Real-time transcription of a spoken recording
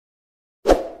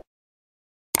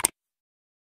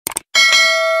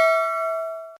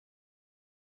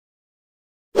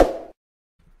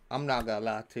I'm not gonna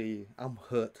lie to you. I'm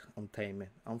hooked on TAEMIN.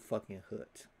 I'm fucking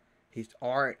hooked. His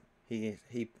art, he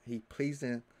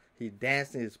pleasing. His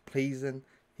dancing is pleasing.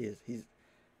 He's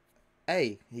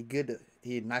hey, he good.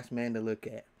 He a nice man to look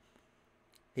at.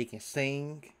 He can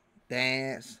sing,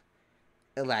 dance.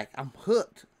 Like I'm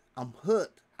hooked. I'm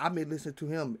hooked. I've been listening to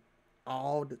him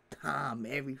all the time,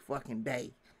 every fucking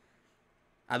day.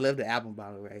 I love the album,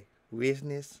 by the way. The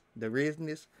Rizness.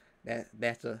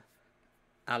 That's a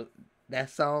I that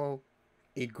song.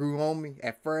 It grew on me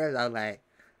at first. I was like,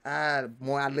 the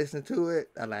more I listen to it,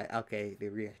 I like, okay, the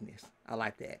Rizness. I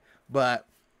like that, but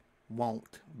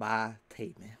won't by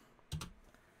TAEMIN.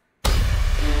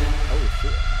 Oh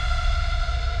shit.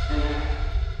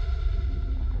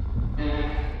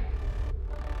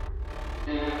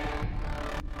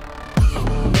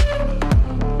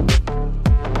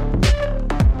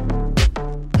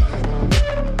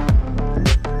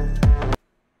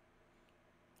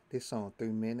 This song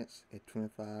 3 minutes and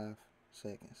 25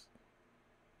 seconds.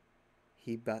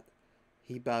 He about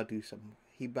to do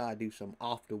some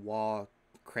off the wall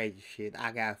crazy shit.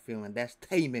 I got a feeling that's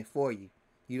TAEMIN for you.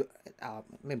 Let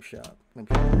me shut up.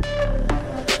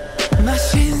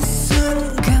 마신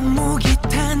순간 목이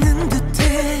타는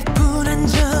듯해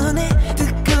불안전해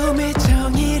뜨거움의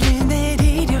정의를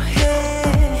내리려 해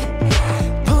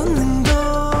본능도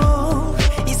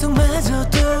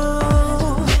이속마저도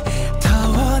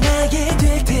더 원하게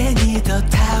될 테니 더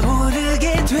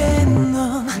타오르게 된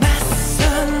넌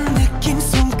낯선 느낌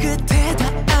손끝에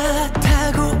닿아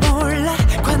타고 올라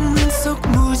관문 속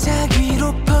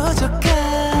무작위로 퍼져가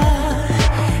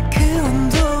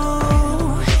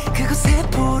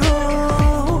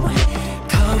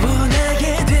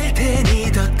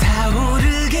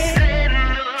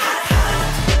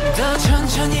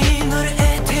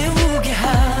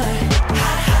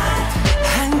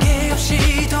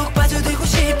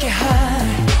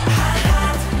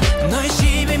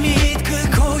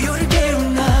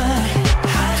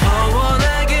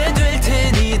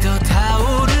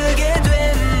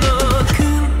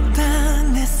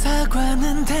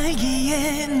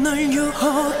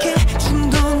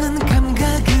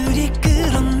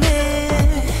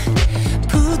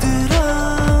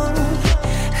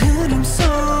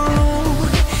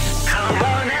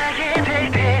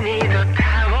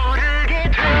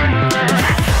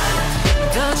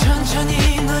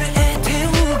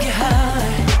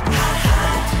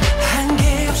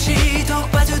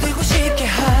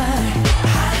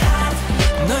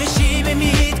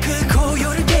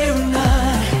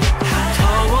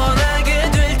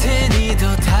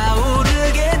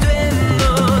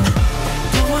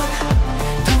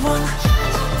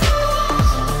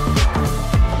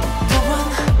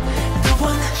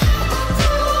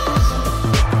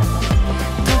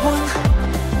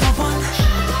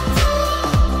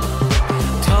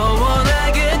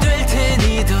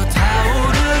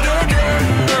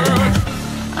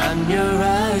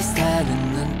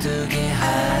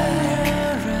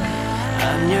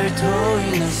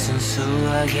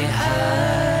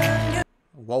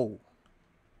Whoa.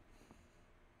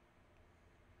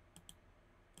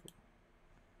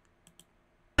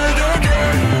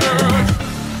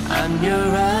 I'm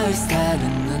your eyes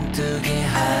다른 눈뜨게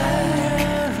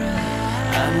하라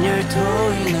I'm your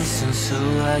toy 널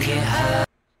순수하게 하라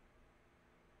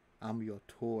I'm your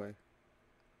toy.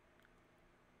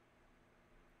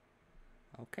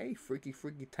 Okay, freaky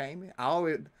TAEMIN.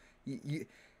 I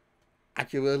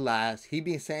just realized he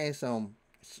been saying some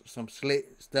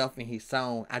slick stuff in his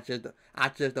song. I just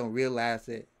don't realize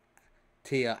it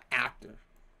till after.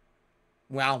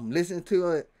 When I'm listening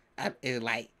to it, I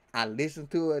listen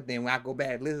to it. Then when I go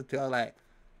back and listen to it, I'm like,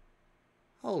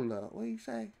 hold up, what you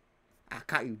say? I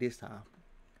caught you this time.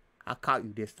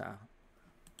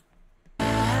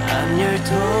 I'm your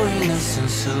toy, 널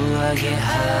순수하게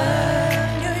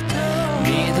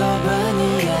믿어봐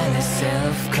네 안에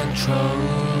self-control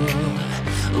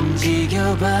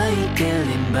움직여봐 이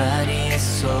끌린 body의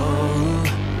soul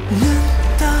눈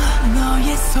떠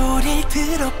너의 소리를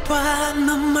들어봐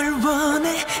넌 뭘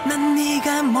원해 난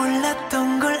네가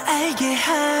몰랐던 걸 알게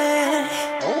할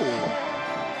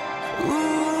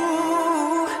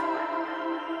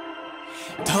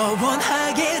더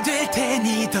원하게 될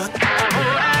테니 더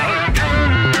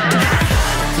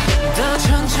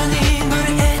천천히 널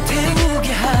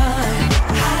애태우게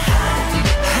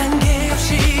한계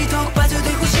없이 더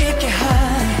빠져들고 싶게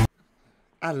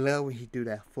I love when he do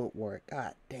that footwork.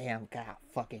 God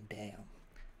fucking damn.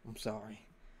 I'm sorry.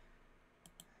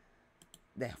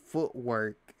 That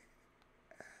footwork.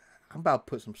 I'm about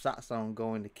to put some socks on,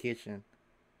 go in the kitchen,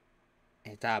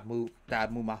 and try to move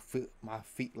my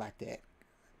feet like that.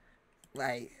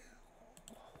 Like,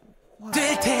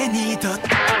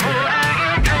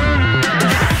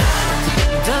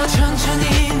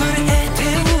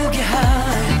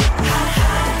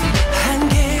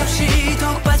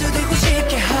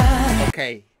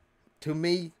 Okay, to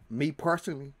me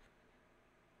personally,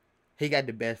 he got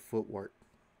the best footwork.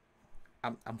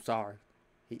 I'm sorry.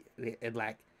 It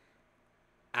like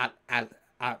I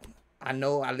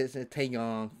know I listen to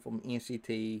Taeyoung from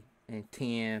NCT and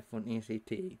 10 from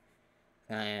NCT,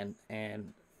 and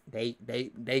they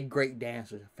great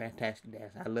dancers, fantastic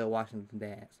dancers. I love watching them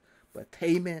dance. But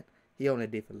TAEMIN, he on a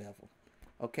different level.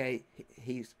 Okay,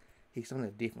 he's on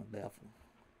a different level.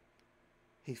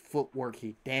 His footwork,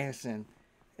 he dancing,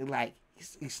 it like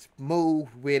he's smooth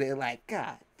with it. Like,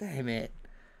 God damn it.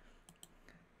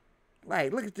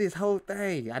 Like, look at this whole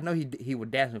thing. I know he was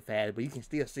dancing fast, but you can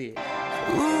still see it.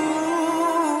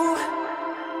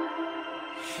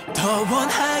 더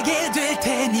원하게 될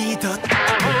테니 더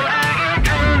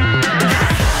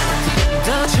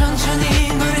천천히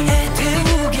널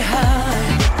애태우게 할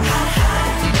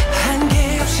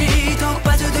한계 없이 더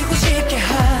빠져들고 싶게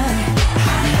할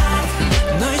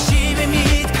널 심해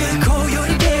및 그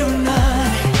고요를 깨운 날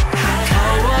더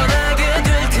원하게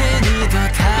될 테니 더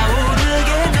타오르게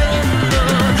된 넌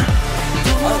더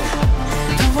원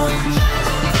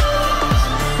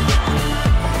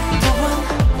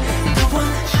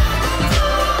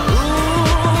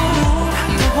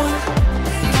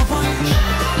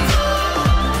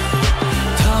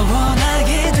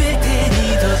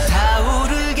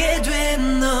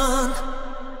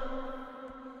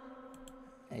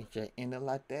just ended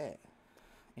like that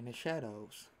in the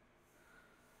shadows.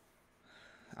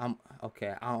 I'm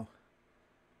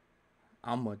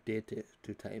addicted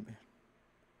to TAEMIN.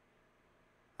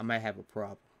 I might have a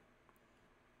problem.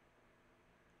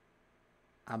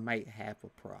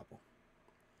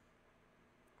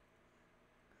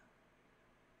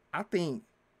 I think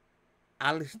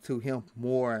I listen to him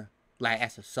more like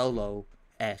as a solo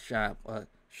as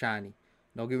Shiny.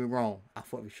 Don't get me wrong, I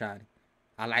fuck with Shiny.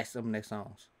 I like some of their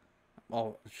songs.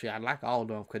 Oh shit, I like all of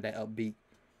them because they upbeat.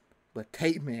 But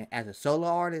TAEMIN as a solo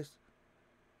artist,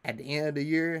 at the end of the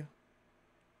year,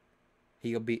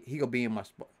 he gonna be in my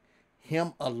spot.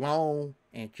 Him alone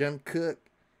and Jungkook,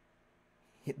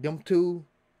 them two,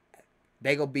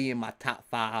 they gonna be in my top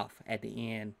 5 at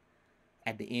the end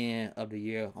of the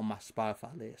year on my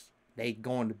Spotify list. They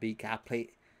going to be. I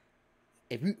play.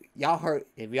 If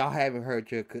y'all haven't heard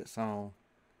Jungkook's song,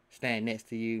 "Stand Next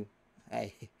to You,"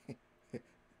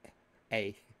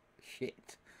 hey,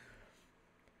 shit.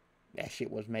 That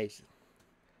shit was amazing.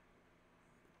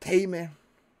 TAEMIN,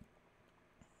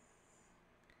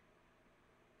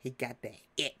 he got that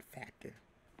it factor.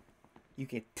 You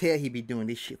can tell he be doing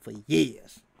this shit for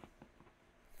years.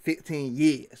 15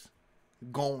 years.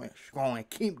 Going,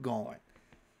 keep going.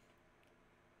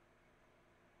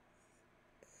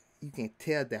 You can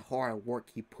tell the hard work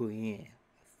he put in.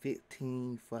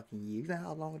 15 fucking years. You know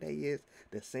how long that is?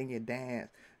 The sing and dance.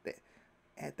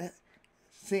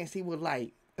 Since he was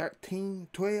like 13,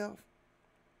 12,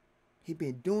 he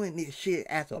been doing this shit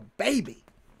as a baby.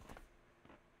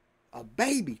 A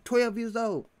baby, 12 years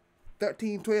old.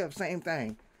 13, 12, same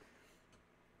thing.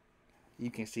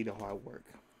 You can see the hard work.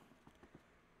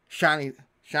 Shiny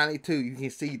too, you can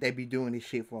see they be doing this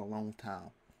shit for a long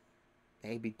time.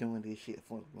 They be doing this shit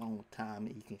for a long time,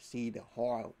 and you can see the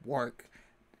hard work.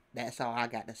 That's all I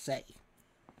got to say.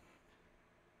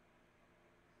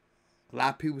 A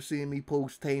lot of people seeing me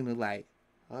post TAEMIN like,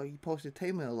 oh, you posted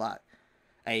TAEMIN a lot.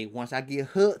 Hey, once I get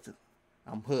hooked,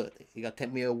 I'm hooked. It gonna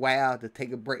take me a while to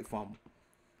take a break from him.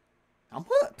 I'm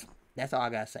hooked. That's all I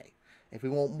gotta say. If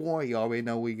you want more, you already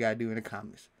know what you gotta do in the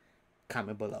comments.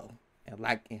 Comment below. And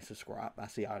like and subscribe. I'll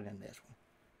see y'all in the next one.